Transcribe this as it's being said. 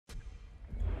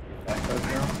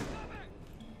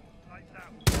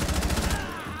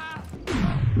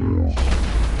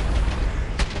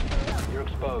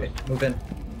Alright, move in.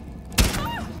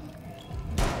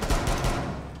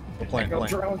 We're playing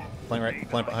right,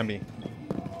 playing behind me.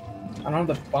 I don't have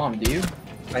the bomb, do you?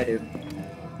 I do.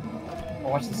 I'll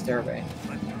watch the stairway.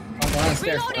 Oh, one on the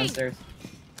stairs, one on the stairs.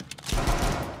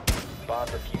 Bomb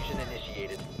diffusion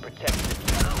initiated. Protect the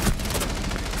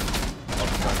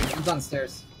He's on the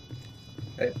stairs.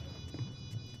 Okay.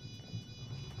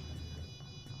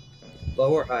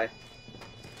 Low or high?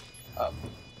 Up.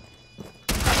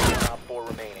 Top 4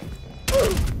 remaining.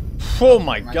 Oh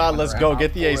my god, let's go.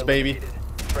 Get the ace, baby.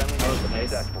 Friendly mission nice.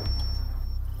 successful.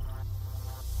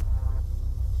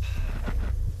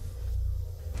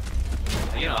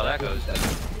 You know how that goes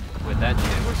with that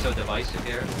shit. We're so divisive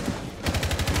here.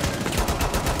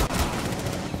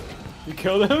 You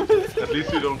killed him? At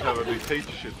least you don't have a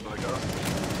dictatorship like us.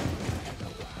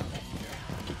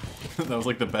 That was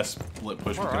like the best split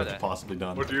push we Where could are have they? possibly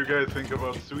done. What do you guys think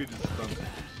about Swedish stuff?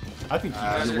 I think you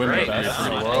They're women are great, best in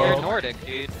the dude. world. You're Nordic,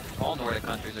 dude. All Nordic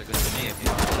countries are good to me, if you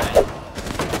know what I'm saying.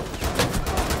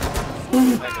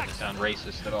 That doesn't sound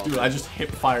racist at all. Dude, I just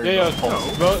hip fired Yeah, the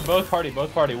pulse. both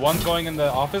party. One's going in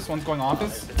the office, one's going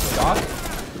office. Dot.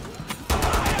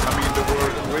 I mean, the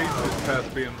word racist has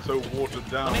been so watered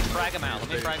down. Let me frag him out. Let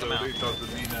me frag him out. It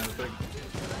doesn't mean anything.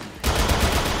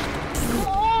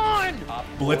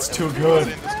 Blitz too good.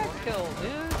 Kill,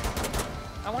 dude.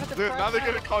 I wanted to Dude, frag now they're him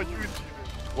gonna out. call you.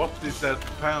 What did that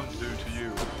pound do to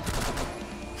you?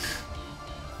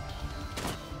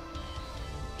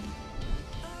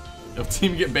 Your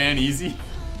team get banned easy.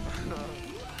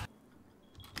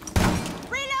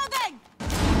 Reloading!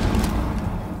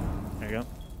 There you go.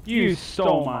 You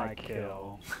stole my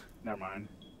kill. Never mind.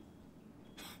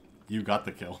 You got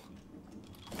the kill.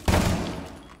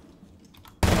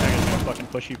 Fucking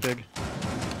push you, pig.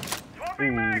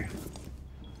 Ooh.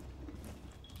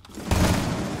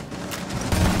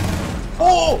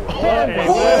 Oh!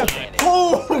 Hey,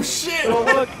 Oh shit! Don't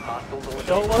look. Hostiles eliminated.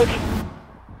 Don't look.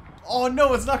 Oh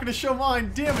no, it's not gonna show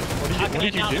mine. Damn it! What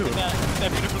did you do?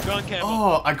 That beautiful gun camo.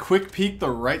 Oh, I quick peeked the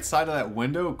right side of that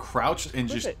window, crouched, and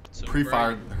just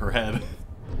pre-fired her head.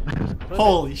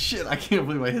 Holy shit! I can't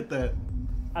believe I hit that.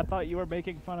 I thought you were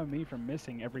making fun of me for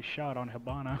missing every shot on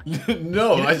Hibana.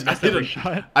 No, You I just missed hit every a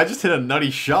shot. I just hit a nutty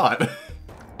shot.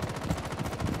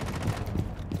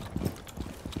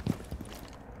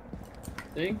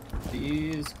 See? D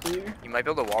is clear. You might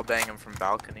be able to wallbang him from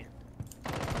balcony.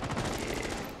 Last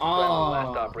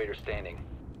Oh. operator standing.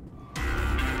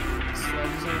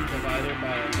 Slug zone divided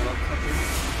by a metal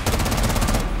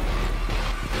country.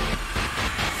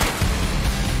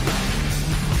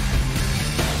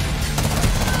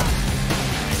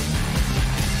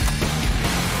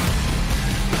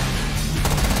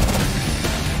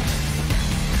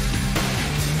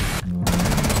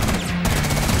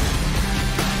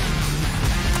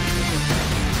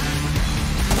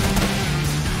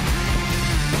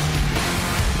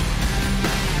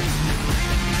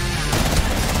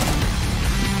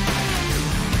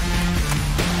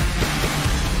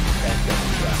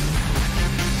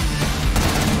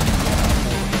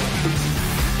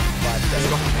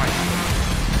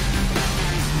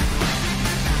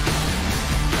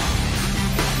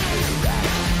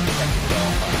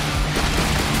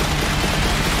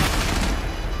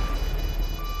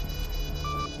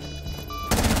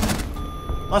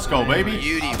 Let's go, baby.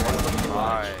 Beauty,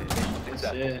 That's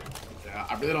it. Yeah,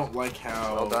 I really don't like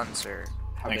how well done, sir.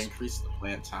 how they increased the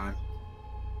plant time.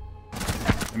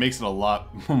 It makes it a lot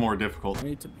more difficult. I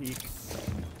need to peek.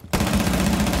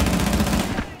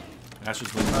 That's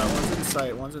just One's in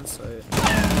sight, one's in sight.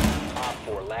 Top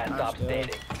 4, last stop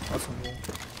standing. Awesome. I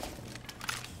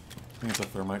think it's a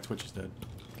thermite. Twitch is dead.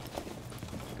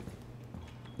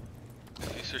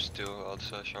 These are still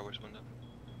outside shower's window.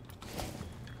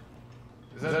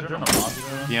 Is that during the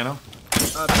lobby? Piano.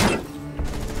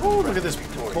 Oh, look at this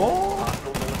ball.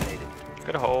 Hostiles eliminated.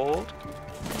 Good hold.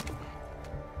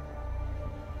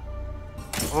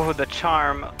 Oh, the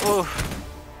charm. Oof.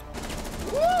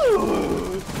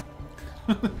 Ooh.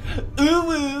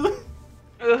 Ooh.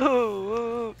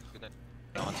 Ooh.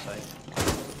 On site.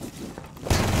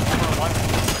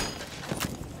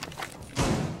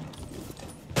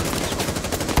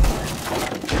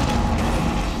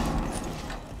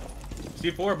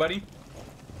 C4, buddy.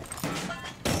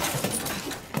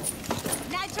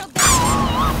 Natural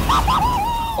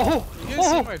Oh! You guys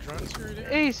see my drone screwed in?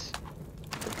 Ace!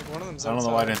 Like one of them's I don't know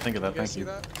outside. why I didn't think of that. You guys Thank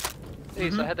you. see that?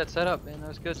 Ace, I had that set up, man. That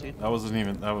was good, dude. That wasn't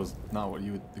even. That was not what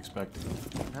you would expect.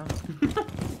 No.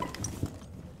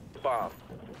 Bomb.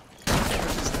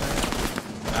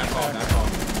 Back call.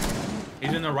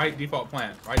 He's in the right default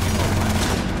plant.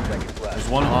 Seconds left. There's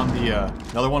one on the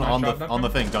another one Nice on shot, the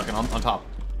thing, Duncan, on top.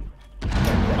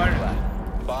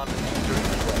 Bomb diffuser in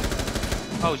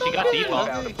place. Oh, she got default.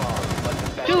 Found a bomb. Let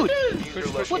the Dude!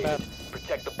 diffuser located.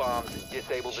 Protect the bombs.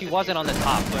 Disable the She wasn't on the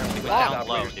top. She was down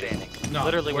low, dude. No.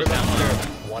 Literally was down low.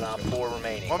 One op 4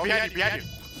 remaining. One behind you.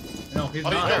 No, he's Oh,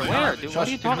 not. he's Where, dude? What are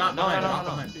you He's talking not about? behind, No. not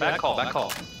behind. Back call, back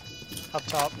call. Up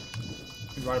top.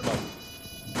 He's right above.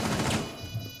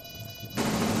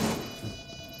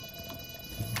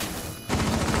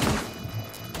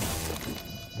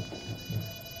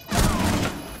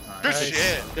 Good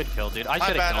shit. Good kill, dude. I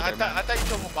should have killed her, man. I thought you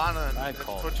killed Mobana and I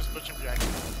called. just pushing behind you.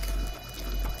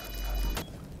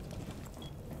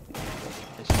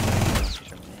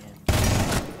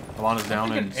 Alana's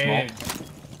down in small. Hey,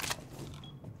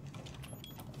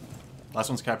 Last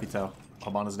one's Capitao.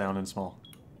 Albana's down in small.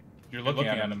 you're looking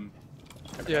at him.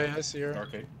 Yeah, I see her.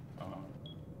 Okay. I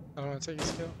don't want to take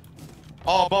his kill.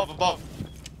 Oh, above.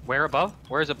 Where above?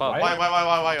 Where's above? Why?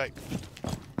 Why?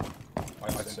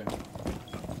 Let's see.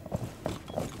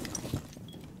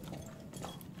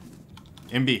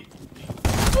 MB.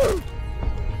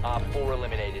 Op 4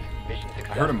 eliminated. Mission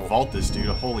successful. I heard him vault this dude.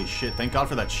 Holy shit. Thank God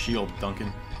for that shield,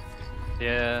 Duncan.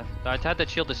 Yeah, I had that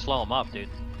shield to slow him up, dude.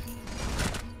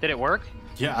 Did it work?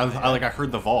 Yeah, I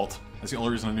heard the vault. That's the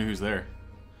only reason I knew he was there.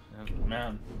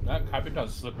 Man, that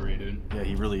Capitao's slippery, dude. Yeah,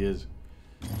 he really is.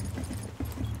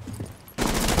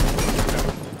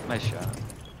 Nice shot.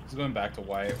 He's going back to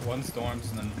white. One's storms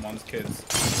and then one's kids.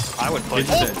 I would push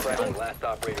Kids it. dead. Friendly, last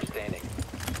operator standing.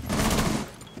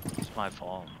 It's my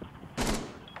fault.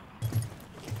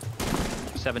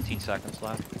 17 seconds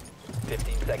left.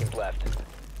 15 seconds left.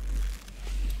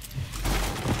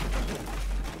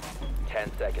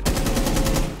 10 seconds.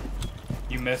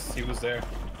 You missed. He was there.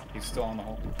 He's still on the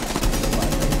hole.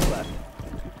 5 seconds left.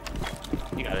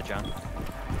 You got it, John. Op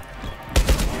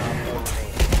 4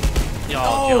 remaining. Yo,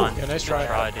 Oh! John. Yeah, nice try. Good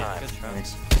try, dude. Good try.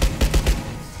 Thanks.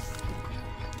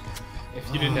 If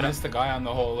you didn't miss the guy on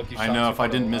the hole, look, you I shot know, too if far I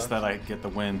to didn't the miss left. that, I'd get the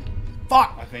win.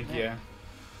 Fuck! I think, yeah.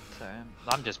 Sorry.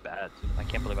 I'm just bad. I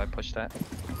can't believe I pushed that.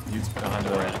 Dude's behind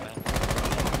the...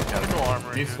 Got no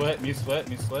armor. Mute split.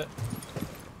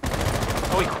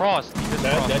 Oh, he crossed. He just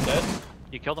crossed. Dead.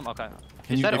 You killed him? Okay.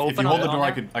 Can Is you, that if open you hold on the door,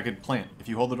 there? I could plant. If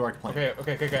you hold the door, I can plant.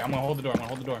 Okay. I'm gonna hold the door. I'm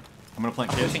gonna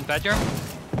plant kids. Pushing bedroom.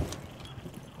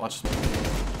 Watch.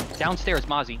 Downstairs,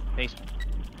 Mozzie. Basement.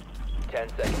 10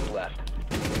 seconds left.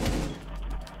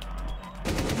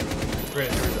 Great.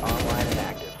 Diffuser is online and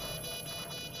active.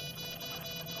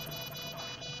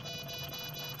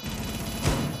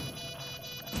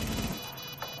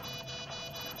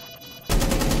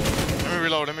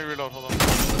 Let me reload, hold on.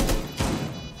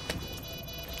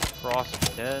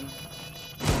 Frost dead.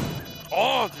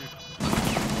 Oh, dude.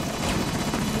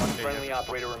 One friendly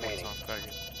operator remaining.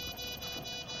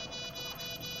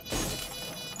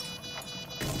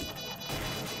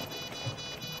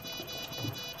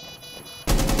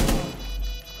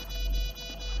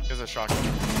 Here's a shock. 4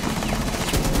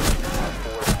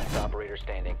 last operator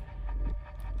standing.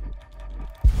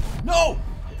 No!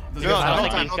 I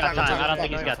don't think he's got time. I don't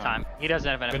think he's got time. He doesn't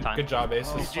have enough time. Good job,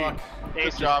 Ace. Oh, fuck.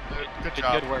 Good job, dude. Good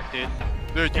job. Good work, dude.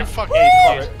 Dude, you fucking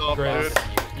Chris, fucked up, Chris,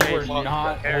 dude. you were Hey,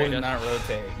 not carried holding us. that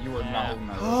rotate. You were not holding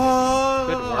that rotate.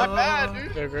 Good My work. bad,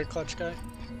 dude. You're a great clutch guy.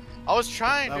 I was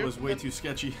trying, That dude. was way too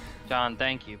sketchy. John,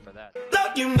 thank you for that.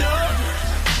 You know